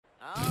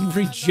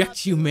Reject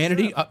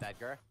humanity?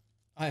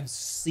 I'm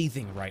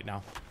seething right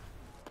now.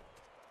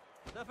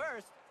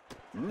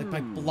 Like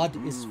my blood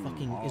is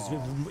fucking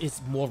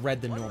is more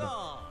red than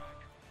normal.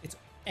 It's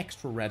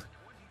extra red.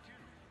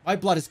 My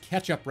blood is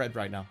ketchup red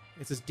right now.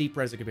 It's as deep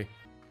red as it could be.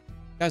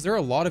 Guys, there are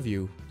a lot of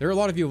you. There are a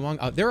lot of you among.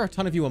 There are a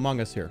ton of you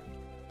among us here.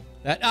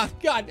 God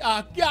damn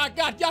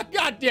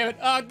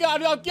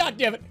it! God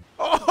damn it!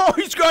 Oh,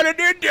 he's got an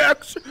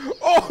index.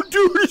 Oh,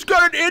 dude, he's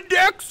got an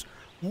index.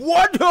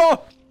 What the?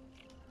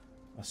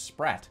 A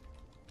sprat.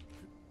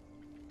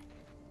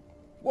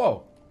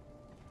 Whoa.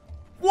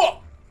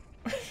 Whoa!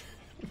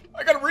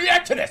 I gotta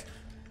react to this.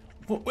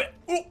 Oh,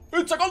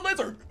 it's like a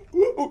lizard.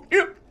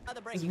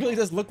 This really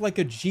does look like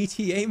a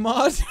GTA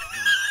mod.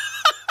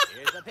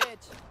 Here's a pitch.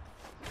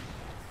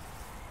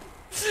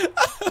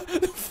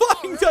 The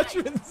Flying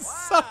Dutchman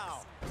sucks.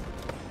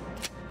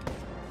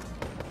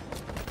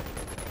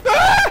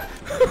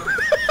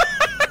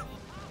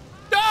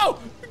 No!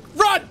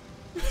 Run!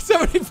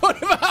 Somebody put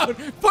him out!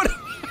 Put him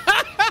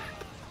out!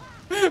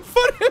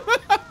 Put him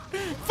out!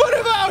 Put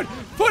him out!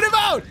 Put him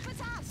out!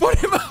 Put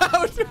him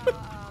out!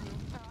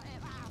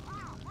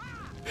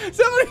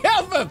 Somebody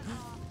help him!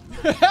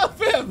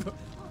 Help him!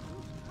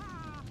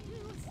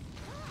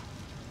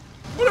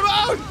 Put him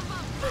out!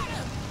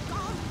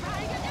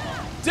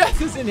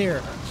 Death is in here.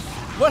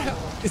 What?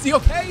 Is he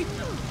okay?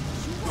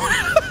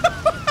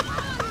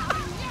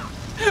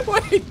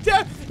 Wait,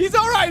 Death. He's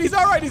all right. He's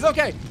all right. He's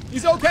okay.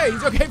 He's okay.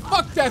 He's okay.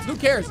 Fuck Death. Who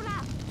cares?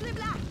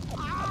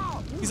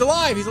 He's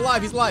alive. He's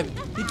alive. He's alive.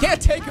 He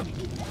can't take him.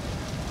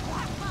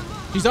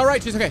 She's all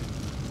right. She's okay.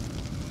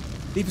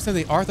 Deepest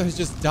something. Arthur has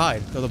just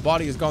died. Though the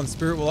body is gone,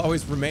 spirit will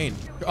always remain.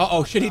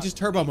 Uh-oh. Shit. He just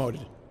turbo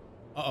moded.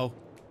 Uh-oh.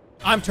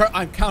 I'm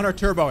counter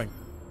turboing.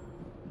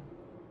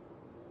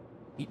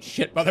 Eat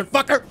shit,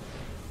 motherfucker.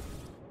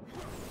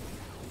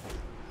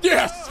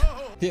 Yes!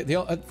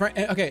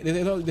 Okay,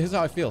 here's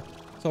how I feel.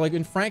 So, like,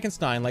 in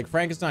Frankenstein,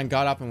 Frankenstein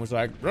got up and was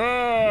like,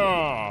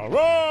 rah,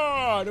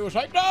 rah, and it was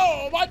like,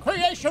 no, my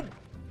creation!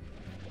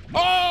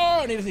 Oh!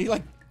 And he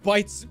like,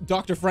 bites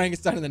Dr.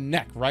 Frankenstein in the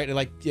neck, right? And,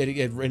 like,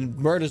 it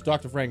murders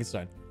Dr.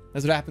 Frankenstein.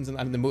 That's what happens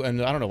in the movie,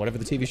 and I don't know, whatever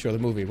the TV show, the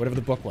movie, whatever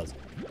the book was.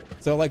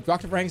 So, like,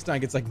 Dr.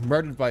 Frankenstein gets, like,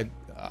 murdered by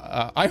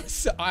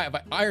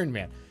Iron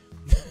Man.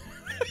 I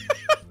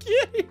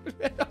can't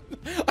even,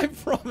 I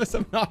promise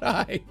I'm not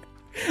high.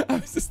 I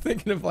was just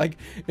thinking of, like,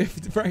 if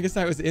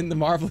Frankenstein was in the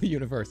Marvel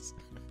universe.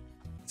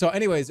 So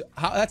anyways,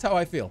 that's how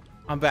I feel.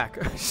 I'm back.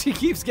 She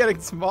keeps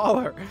getting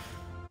smaller.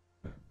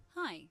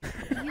 Hi,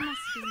 you must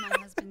be my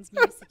husband's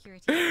new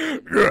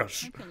security.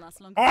 Yes,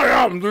 I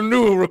am the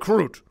new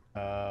recruit.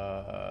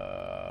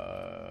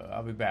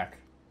 I'll be back.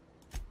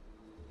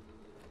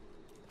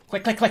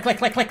 Click, click, click, click,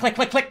 click, click, click,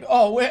 click, click.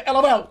 Oh,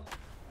 LOL.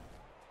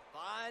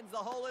 Finds the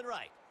hole in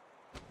right.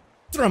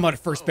 Throw him out at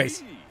first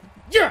base.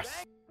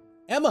 Yes!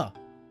 Emma.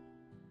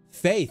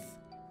 Faith.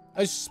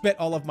 I just spit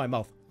all over my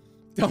mouth.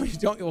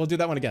 Don't, we'll do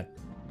that one again.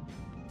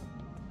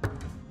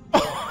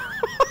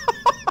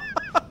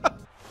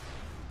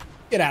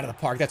 Get out of the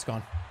park, that's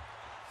gone.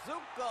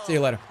 See you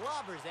later.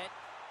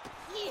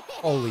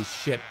 Holy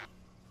shit.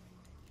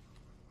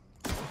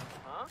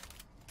 Huh?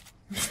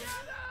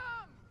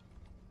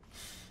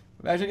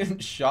 Imagine getting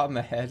shot in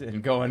the head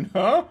and going,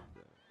 huh?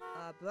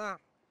 Blah.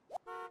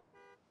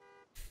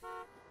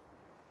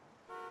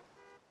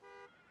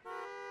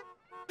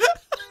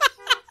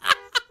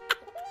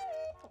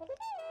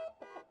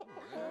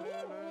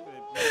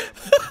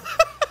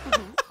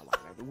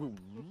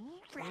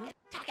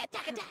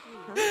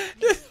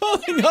 Just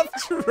holding up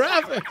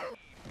traffic.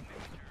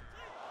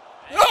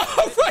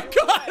 Oh my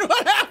god,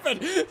 what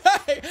happened?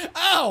 Hey,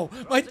 ow,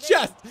 my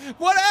chest.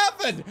 What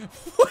happened?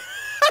 What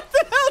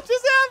the hell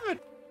just happened?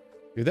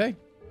 Do they?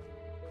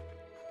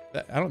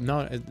 I don't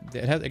know.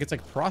 It gets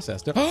like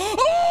processed.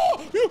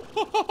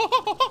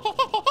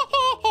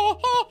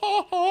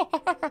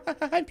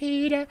 I'm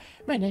Peter.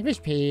 My name is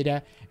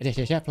Peter. This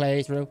is a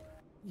playthrough.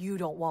 You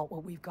don't want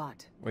what we've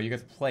got. Well, you got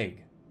the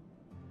plague.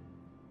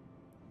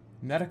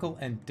 Medical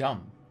and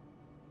dumb.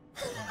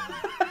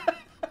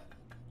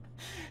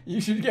 You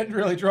should get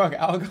really drunk.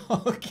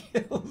 Alcohol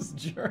kills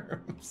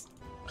germs.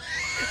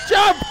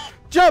 Jump!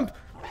 Jump!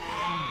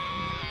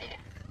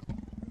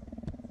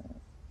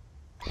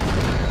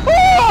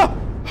 Ah!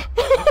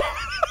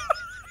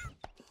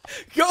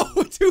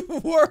 Go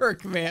to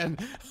work, man.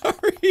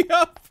 Hurry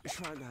up.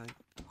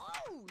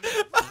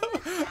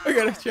 I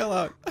gotta chill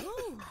out.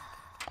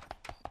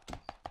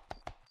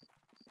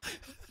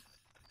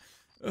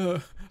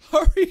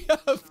 Hurry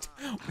up!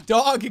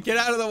 Dog, get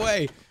out of the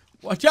way!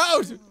 Watch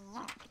out!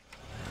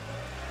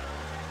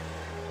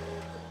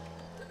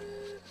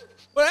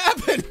 What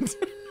happened?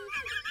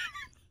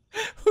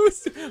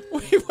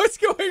 Wait, what's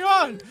going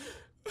on?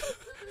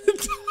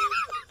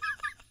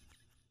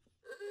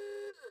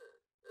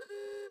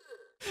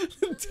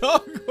 The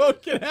dog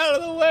won't get out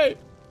of the way.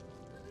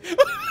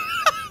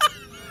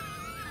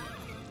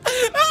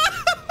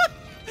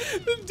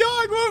 The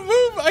dog won't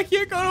move. I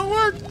can't go to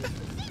work.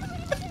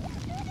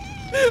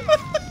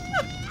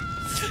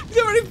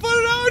 Somebody put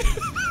it out.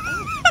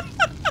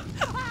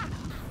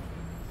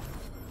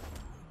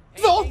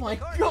 my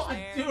the corners god,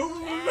 there.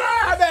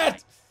 damn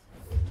it!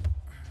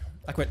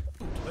 I quit.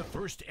 The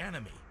first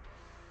enemy.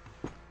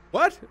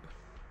 What?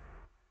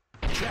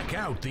 Check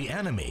out the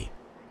enemy.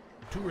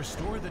 To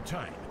restore the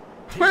time.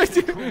 Where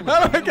do you,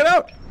 how do I get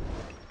out?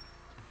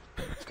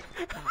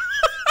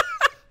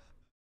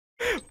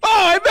 Oh,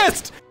 I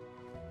missed!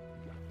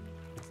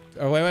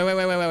 Oh,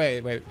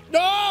 wait.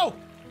 No!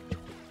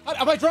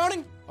 Am I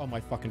drowning? Oh my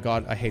fucking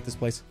god, I hate this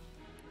place.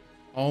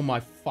 Oh my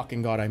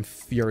fucking god, I'm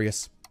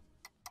furious.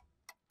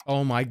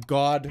 Oh my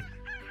god.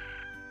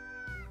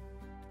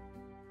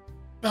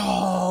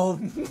 Oh,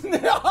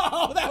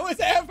 no, that was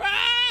ever.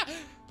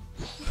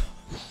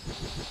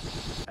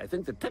 I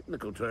think the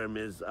technical term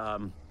is,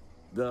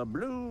 the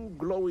blue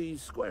glowy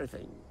square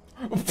thing.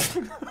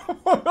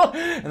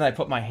 And I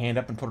put my hand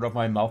up and put it over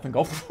my mouth and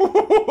go.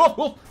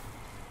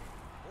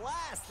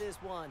 Blast this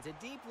one to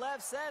deep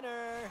left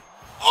center.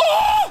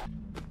 Oh!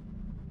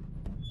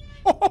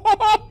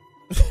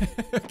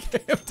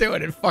 Okay, I'm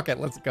doing it. Fuck it,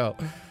 let's go.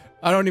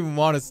 I don't even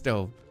want a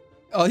stove.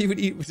 All you would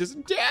eat was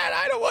just, Dad,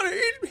 I don't want to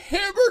eat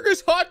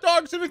hamburgers, hot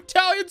dogs, and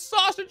Italian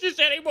sausages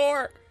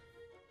anymore.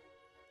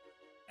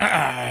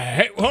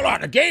 Hey, hold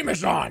on, the game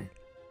is on.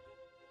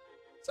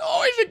 It's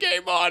always a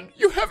game on.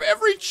 You have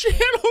every channel.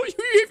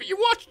 You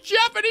watch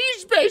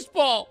Japanese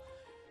baseball.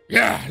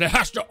 Yeah, there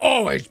has to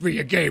always be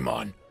a game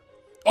on.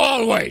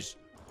 Always.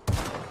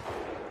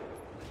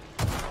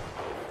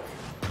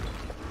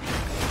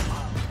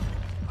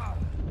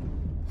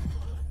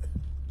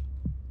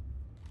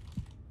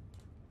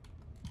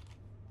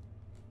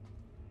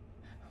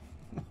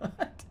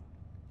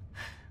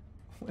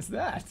 What was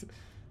that?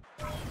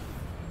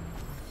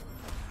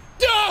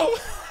 No!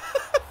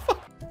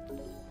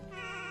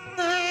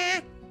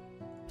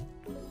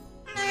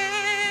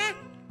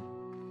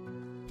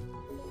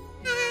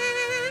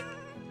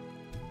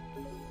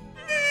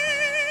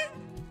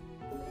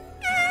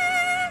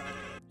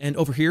 And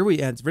over here,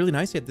 it's really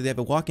nice. They have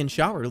a walk-in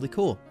shower, really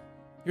cool.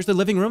 Here's the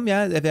living room.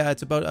 Yeah,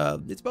 it's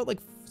about like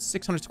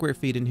 600 square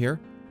feet in here.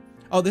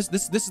 Oh, this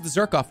is the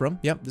Zerkoff room.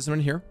 Yep, this one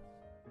here.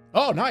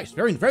 Oh, nice.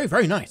 Very, very,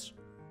 very nice.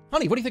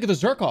 Honey, what do you think of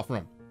the Zerkoff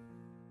room?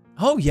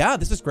 Oh yeah,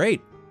 this is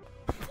great.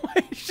 Why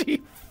is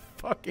she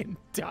fucking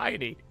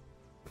tiny?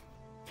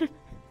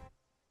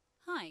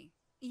 Hi,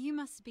 you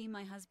must be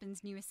my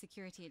husband's newest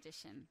security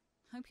addition.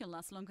 Hope you'll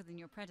last longer than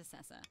your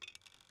predecessor.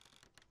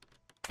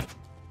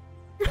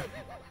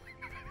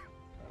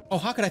 Oh,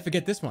 how could I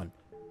forget this one?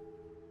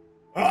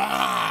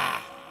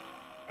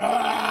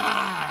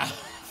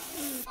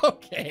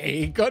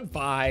 Okay,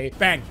 goodbye.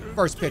 Bang,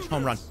 first pitch,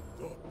 home run.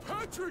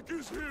 Patrick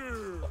is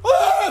here.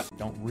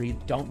 Don't read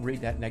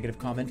that negative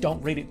comment.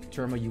 Don't read it,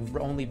 Jerma. You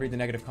only read the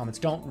negative comments.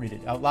 Don't read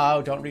it out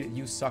loud. Don't read it.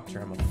 You suck,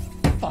 Jerma.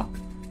 Fuck.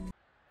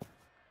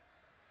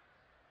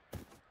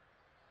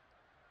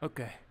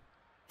 Okay.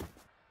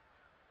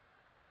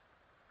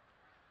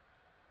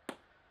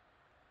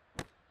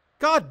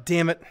 God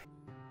damn it.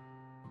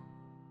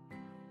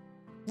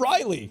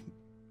 Riley.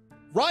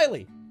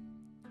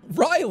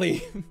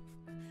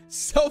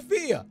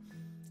 Sophia.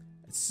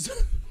 So,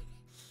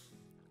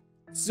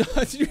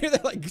 did you hear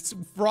that, like,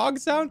 some frog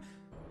sound?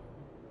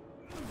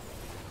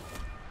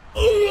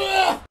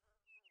 What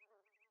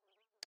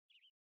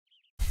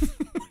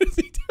is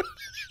he doing?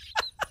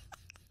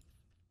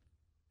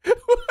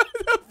 What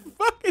the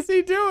fuck is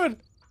he doing?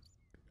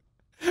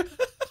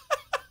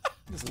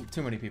 There's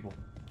too many people.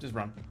 Just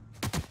run.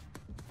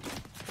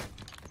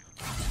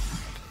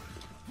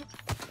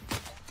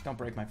 Don't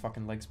break my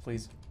fucking legs,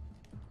 please.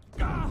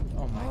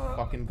 Oh my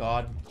fucking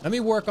god. Let me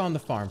work on the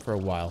farm for a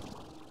while.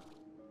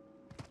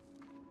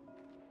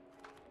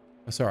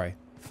 Oh, sorry.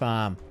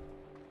 Farm.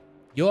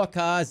 Your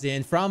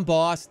cousin from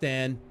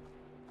Boston.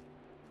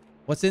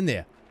 What's in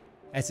there?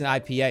 That's an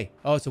IPA.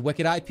 Oh, it's a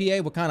wicked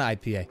IPA? What kind of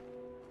IPA?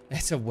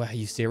 That's a... Are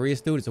you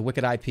serious, dude? It's a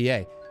wicked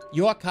IPA.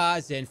 Your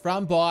cousin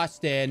from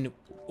Boston.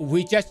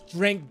 We just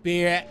drink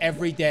beer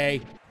every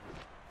day.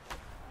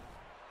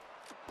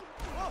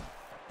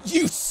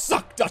 You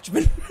suck,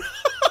 Dutchman.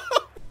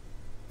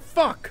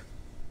 Fuck.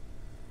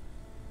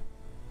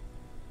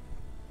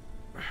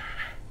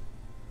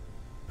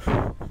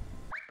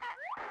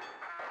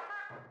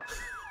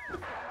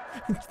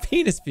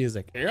 Penis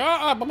music.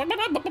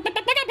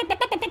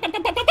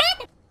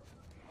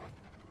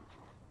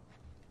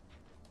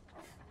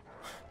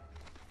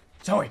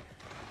 Zoe.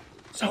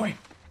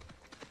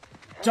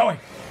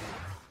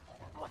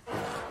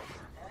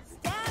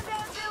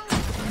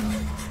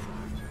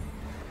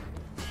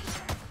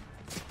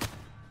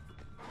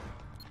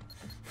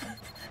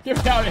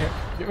 Get me out of here.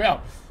 Get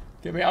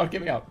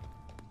me out.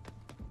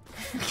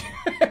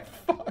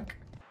 Fuck.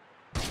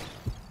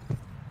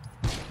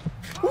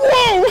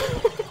 Whoa!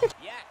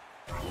 Yeah.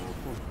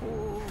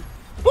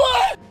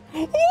 What?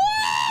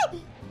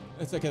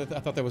 It's okay. I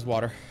thought that was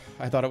water.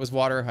 I thought it was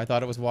water.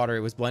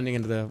 It was blending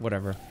into the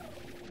whatever.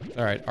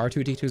 All right.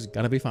 R2-D2 is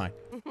gonna be fine.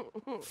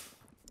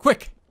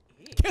 Quick.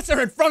 Kiss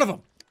her in front of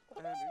him.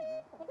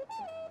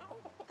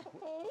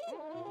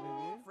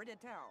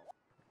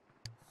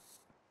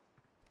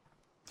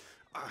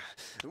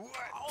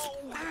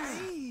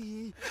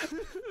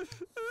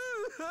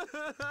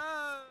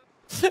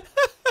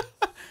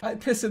 I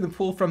piss in the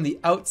pool from the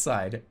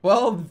outside.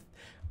 Well,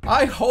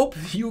 I hope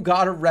you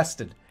got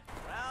arrested.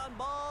 Round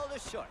ball to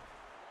short.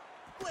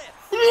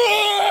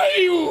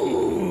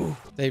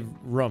 They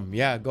room.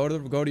 Yeah, go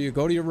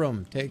to your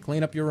room.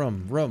 Clean up your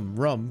room.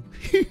 Room.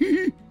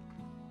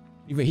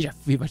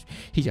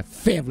 He's a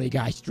Family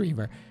Guy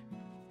streamer.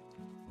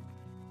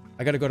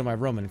 I gotta go to my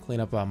room and clean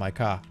up my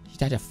car.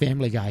 He's not a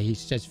Family Guy. He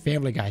says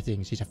Family Guy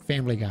things. He's a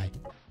Family Guy.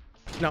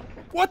 No.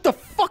 What the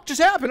fuck just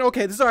happened?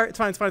 Okay, this is alright. It's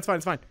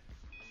fine.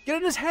 Get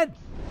in his head.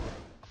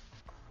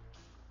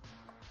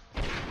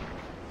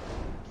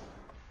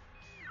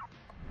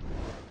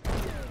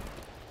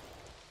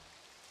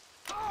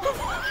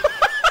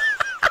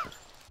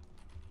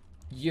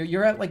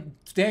 You're at like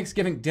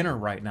Thanksgiving dinner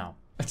right now.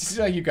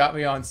 You got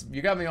me on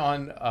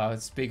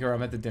speaker.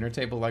 I'm at the dinner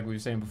table like we were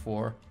saying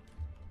before.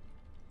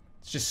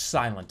 It's just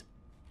silent,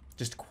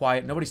 just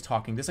quiet. Nobody's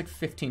talking. There's like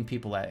 15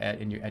 people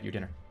at your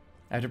dinner.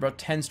 After about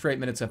 10 straight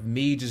minutes of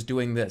me just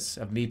doing this,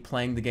 of me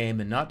playing the game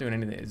and not doing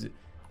anything,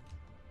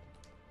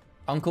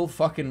 Uncle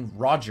fucking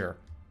Roger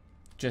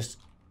just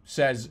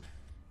says,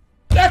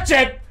 "That's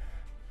it!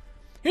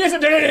 He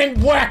hasn't done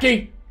anything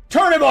wacky!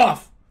 Turn him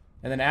off!"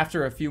 And then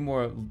after a few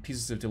more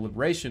pieces of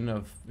deliberation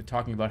of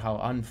talking about how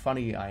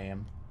unfunny I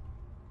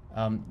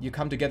am, you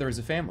come together as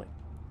a family.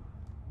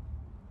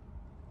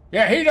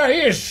 Yeah, he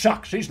is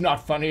sucks. He's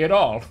not funny at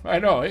all. I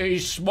know,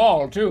 he's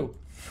small too.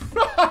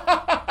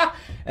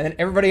 And then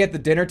everybody at the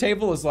dinner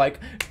table is like,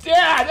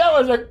 "Yeah, that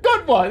was a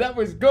good one. That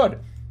was good."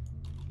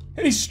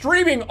 And he's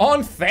streaming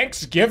on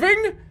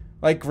Thanksgiving?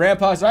 Like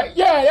Grandpa's like,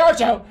 "Yeah, and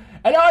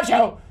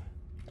also.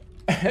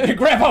 And then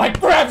Grandpa like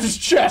grabs his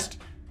chest.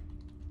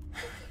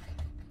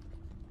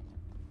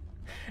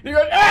 And he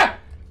goes, "Ah!"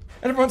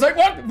 And everyone's like,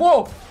 "What?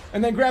 Whoa!"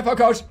 And then Grandpa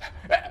goes,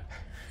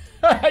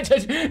 "I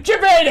just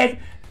debated."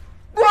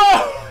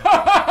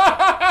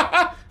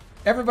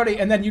 Everybody,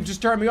 and then you just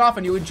turn me off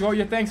and you enjoy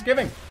your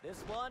Thanksgiving.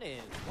 This one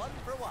is 1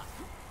 for 1.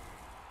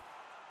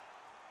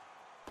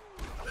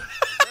 Is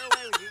there a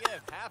way we can get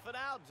half an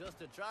out just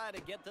to try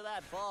to get to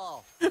that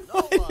ball?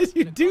 Why did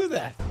you do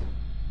that?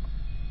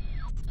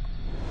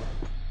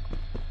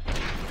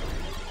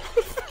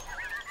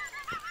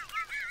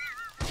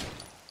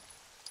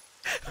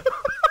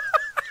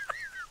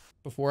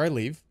 Before I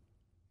leave,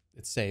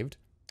 it's saved.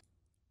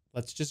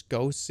 Let's just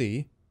go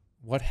see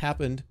what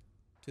happened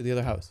to the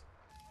other house.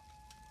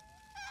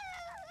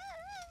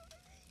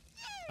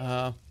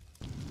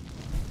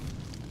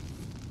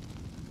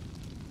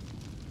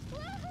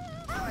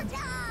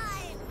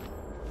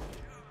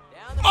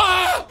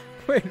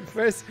 Wait,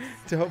 first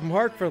to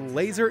mark for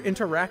laser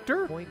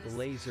interactor? Point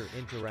laser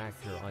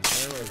interactor on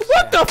arrow.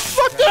 What the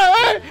fuck did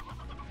I?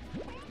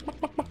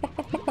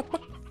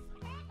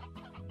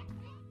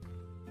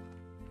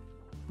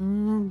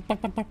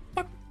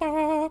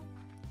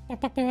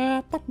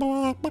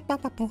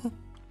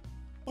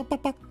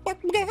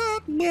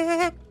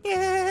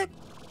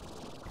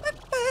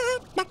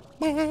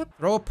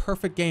 Throw a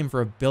perfect game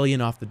for $1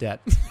 billion off the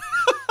debt.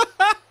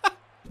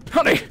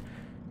 Honey,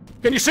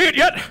 can you see it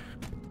yet?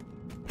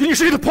 Can you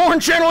see the porn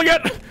channel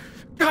yet?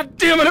 God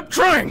damn it, I'm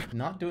trying!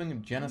 Not doing a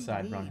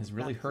genocide run has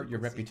really hurt your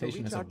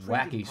reputation as a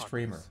wacky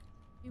streamer.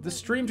 The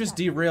stream just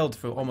derailed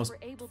for almost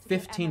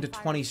 15 to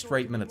 20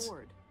 straight minutes,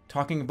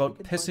 talking about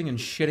pissing and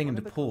shitting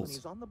into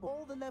pools.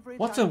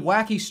 What's a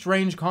wacky,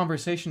 strange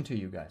conversation to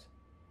you guys?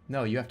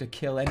 No, you have to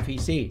kill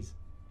NPCs.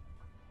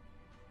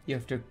 You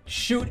have to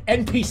shoot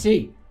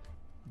NPC.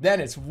 Then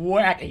it's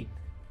wacky.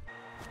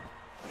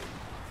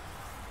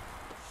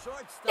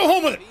 Go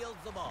home with it! Fields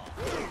the ball.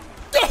 And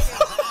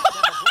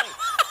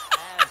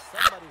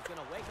somebody's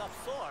gonna wake up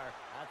sore.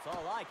 That's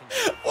all I can do.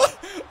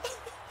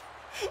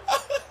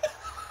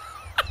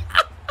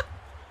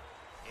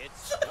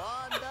 It's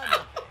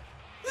 1-0.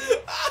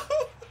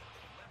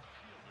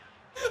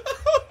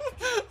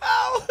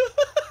 Ow!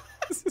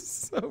 This is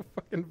so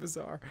fucking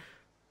bizarre.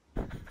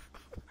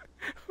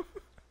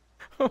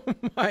 Oh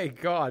my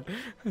god.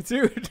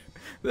 Dude,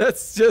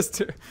 that's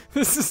just...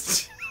 This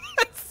is...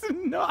 That's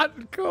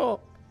not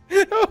cool.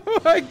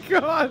 Oh my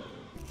god.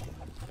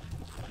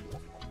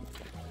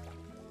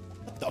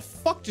 What the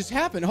fuck just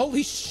happened?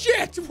 Holy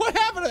shit! What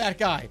happened to that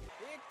guy?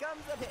 Here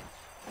comes the hit.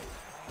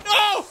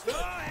 No! So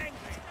angry.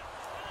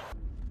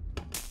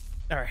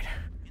 Alright.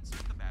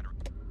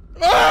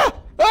 Ah!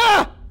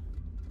 Ah!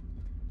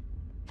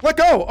 Let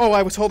go! Oh,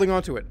 I was holding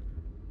on to it.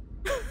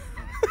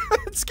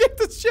 It scared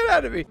the shit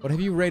out of me. What have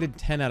you rated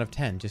 10 out of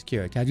 10? Just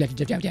curious. I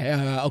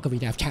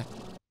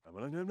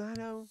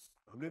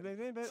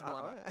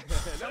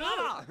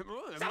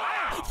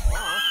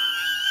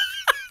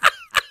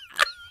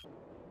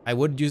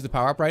would use the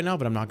power up right now,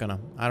 but I'm not gonna.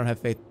 I don't have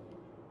faith.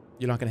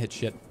 You're not gonna hit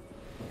shit.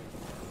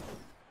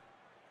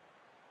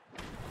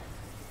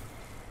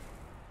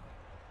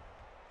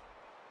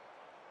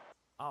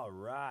 All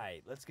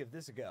right, let's give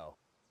this a go.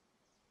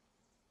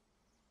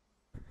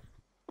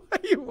 Why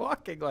are you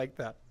walking like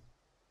that?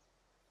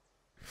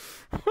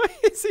 Why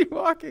is he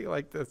walking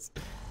like this?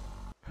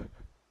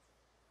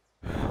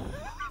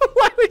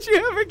 Why would Did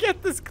you ever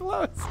get this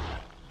close?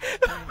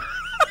 Of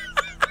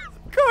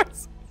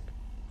course.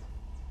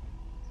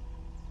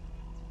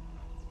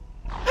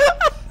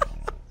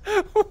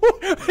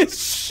 His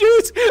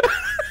shoes.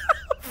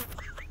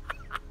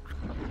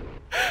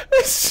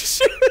 His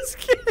shoes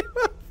came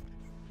off.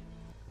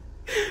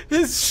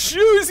 His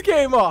shoes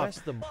came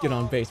off. Get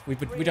on base.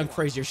 We've done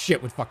crazier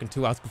shit with fucking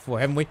 2 outs before,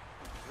 haven't we?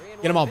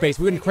 Get him on base.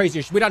 We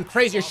done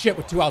crazier shit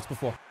with 2 outs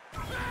before.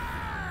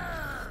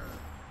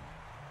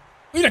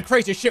 We done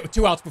crazier shit with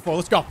 2 outs before.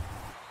 Let's go.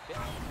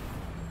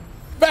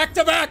 Back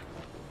to back.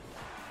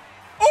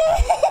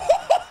 Oh!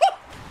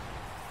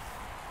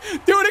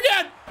 Do it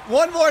again.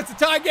 One more. It's a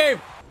tie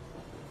game.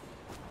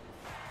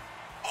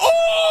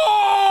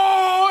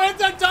 Oh!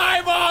 It's a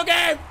tie ball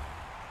game.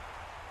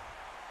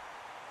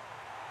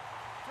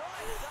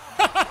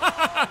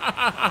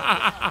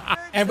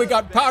 And we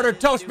got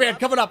Powdered Toast Man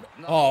coming up.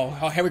 Oh,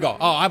 here we go.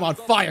 Oh, I'm on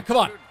fire. Come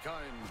on.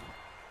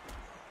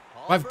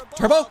 I have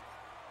turbo.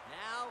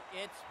 Now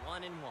it's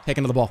 1-1.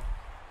 Taking to the ball.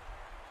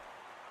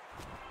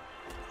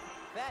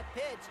 That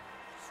pitch,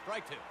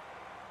 strike 2.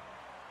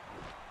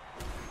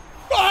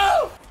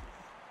 Oh!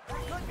 That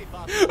could be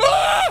possible.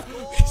 Ah!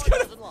 He's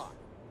gonna... Doesn't lock.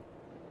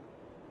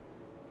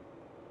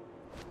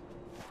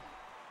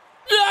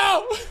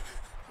 No!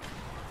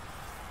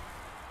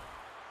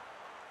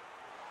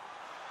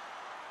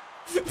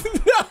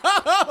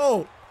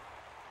 No!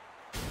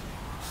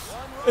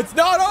 It's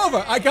not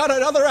over. I got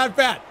another at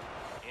bat.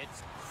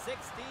 It's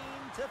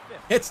 16-50.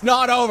 It's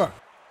not over.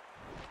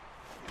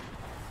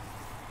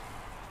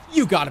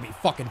 You gotta be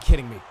fucking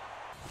kidding me.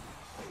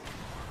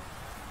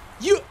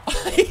 You.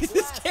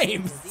 This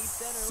game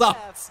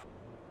sucks.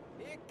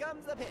 Here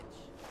comes the pitch.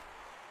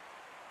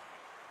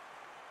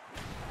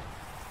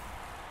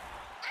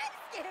 I'm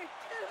scared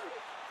too.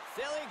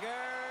 Silly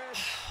girl.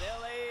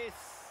 Silly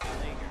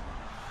girl.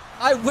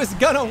 I was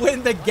gonna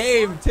win the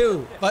game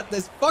too, but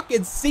this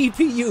fucking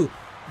CPU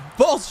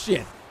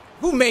bullshit.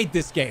 Who made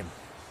this game?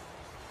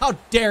 How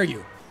dare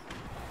you?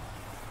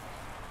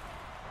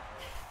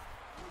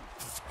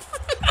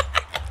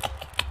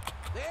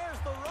 There's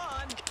the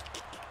run.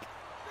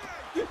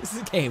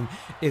 This game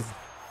is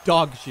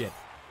dog shit.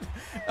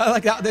 I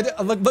like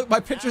that. Look, my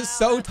pitcher's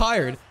so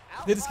tired.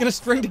 They're just gonna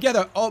string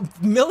together a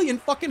million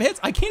fucking hits.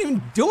 I can't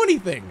even do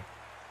anything.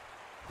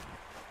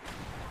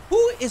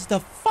 Who is the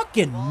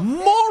fucking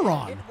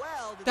moron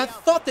that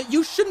thought that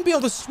you shouldn't be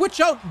able to switch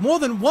out more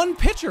than one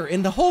pitcher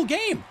in the whole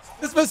game?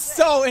 This was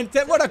so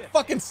intense. What a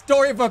fucking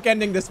storybook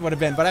ending this would have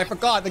been, but I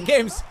forgot. The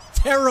game's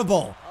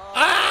terrible.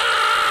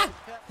 Ah!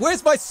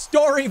 Where's my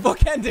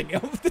storybook ending?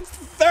 It's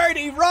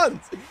 30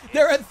 runs.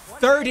 They're at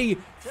 30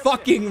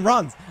 fucking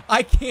runs.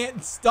 I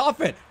can't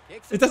stop it.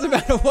 It doesn't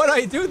matter what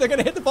I do. They're going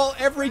to hit the ball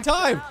every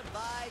time.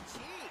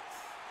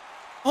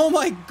 Oh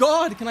my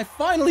God. Can I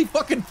finally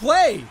fucking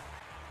play?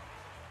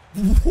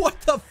 What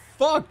the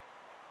fuck?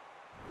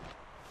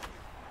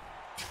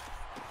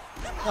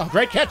 Oh,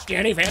 great catch,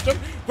 Danny Phantom.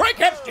 Great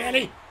catch,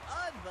 Danny.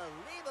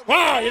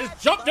 Wow, you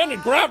just jumped in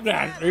and grabbed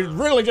that. You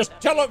really just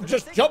jumped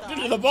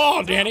into the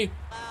ball, Danny.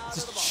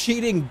 Just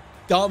cheating,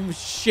 dumb,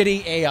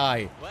 shitty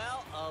AI.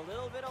 Well, a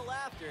little bit of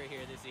laughter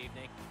here this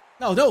evening.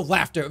 No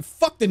laughter.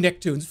 Fuck the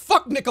Nicktoons.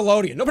 Fuck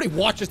Nickelodeon. Nobody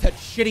watches that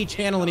shitty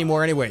channel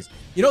anymore anyways.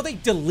 You know they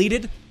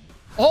deleted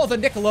all the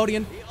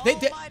Nickelodeon. They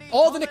did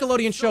all the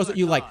Nickelodeon shows that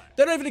you like.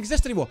 They don't even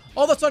exist anymore.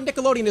 All that's on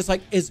Nickelodeon is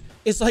like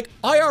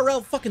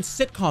IRL fucking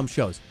sitcom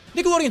shows.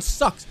 Nickelodeon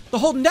sucks. The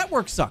whole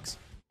network sucks.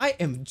 I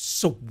am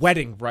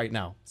sweating right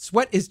now.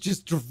 Sweat is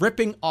just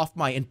dripping off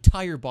my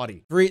entire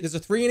body. There's a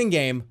 3-inning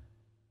game.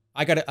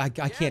 I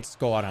can't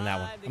go out on that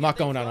one. I'm not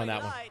going out on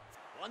that one.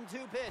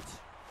 1-2 pitch.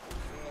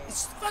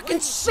 It's fucking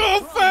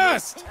so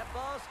fast. That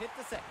ball's hit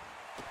the second.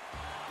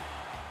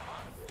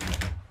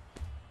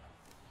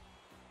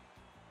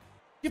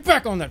 Get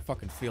back on that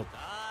fucking field.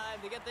 Time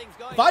to get things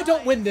going. If I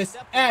don't win this,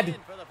 add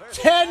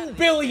 10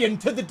 billion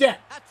to the debt.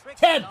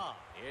 10.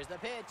 Here's the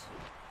pitch.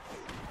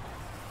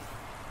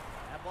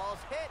 That ball's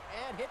hit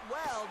and hit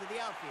well to the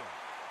outfield.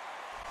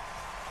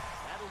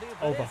 That'll do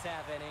for Over. this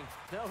half inning.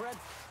 No runs,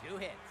 2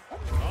 hits.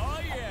 Oh,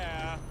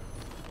 yeah.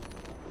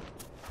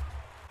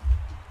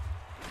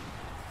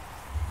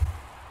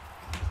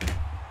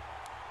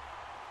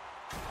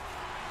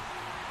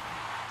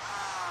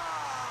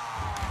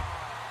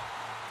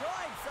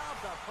 Drives off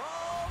the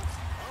post.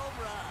 Home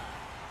run.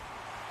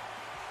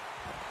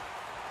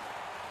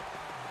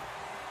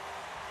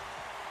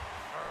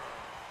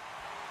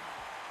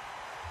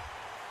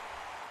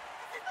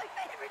 This is my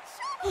favorite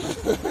show.